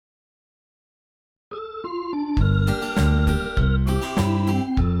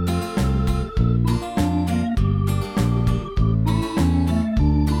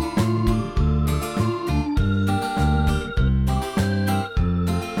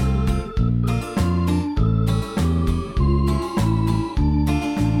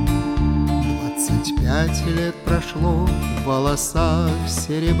5 лет прошло, в волосах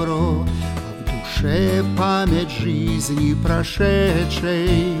серебро, а в душе память жизни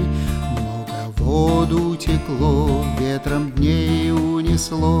прошедшей. Много воду утекло, ветром дней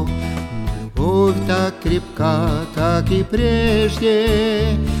унесло, но любовь так крепка, так и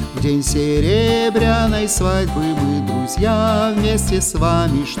прежде. В день серебряной свадьбы мы, друзья, вместе с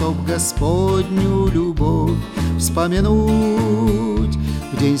вами, чтоб Господню любовь вспомянуть.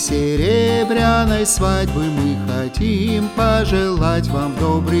 В день серебряной свадьбы мы хотим пожелать вам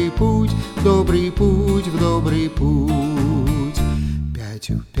добрый путь, добрый путь, в добрый путь.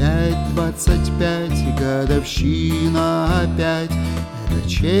 5 25, годовщина опять, это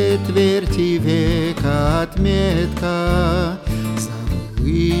четверти века отметка. За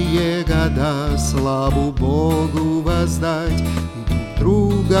былые года славу Богу воздать и друг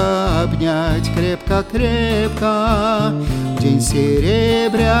друга обнять крепко-крепко. В день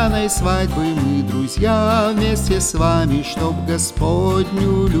серебряной свадьбы мы, друзья, вместе с вами, чтоб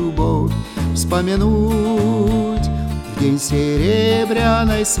Господню любовь вспомянуть. В день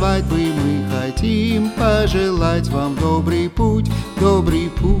серебряной свадьбы мы хотим пожелать вам добрый путь, добрый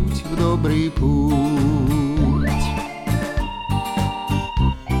путь, в добрый путь.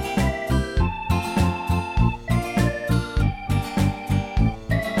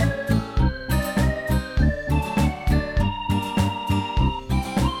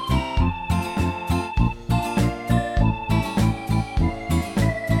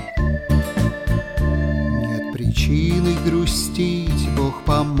 Причины грустить, Бог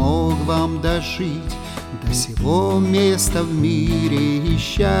помог вам дожить до сего места в мире и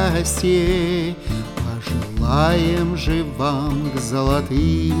счастье. Пожелаем же вам к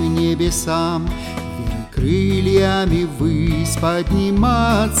золотым небесам верой крыльями ввысь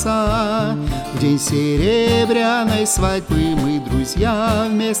подниматься. В день серебряной свадьбы мы, друзья,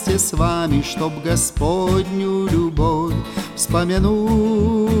 вместе с вами, чтоб Господню любовь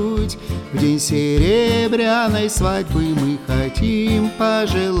вспомянуть. В день серебряной свадьбы мы хотим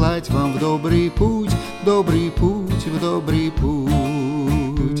пожелать вам в добрый путь, в добрый путь, в добрый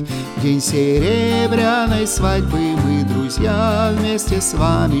путь. В день серебряной свадьбы мы, друзья, вместе с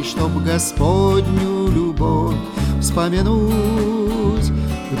вами, чтоб Господню любовь вспомянуть.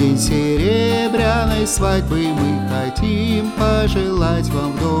 В день серебряной свадьбы мы хотим пожелать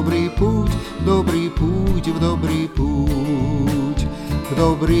вам в добрый путь, в добрый путь, в добрый путь. В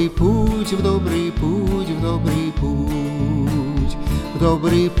добрый путь, в добрый путь, в добрый путь, в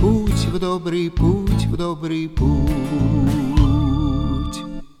добрый путь, в добрый путь, в добрый путь.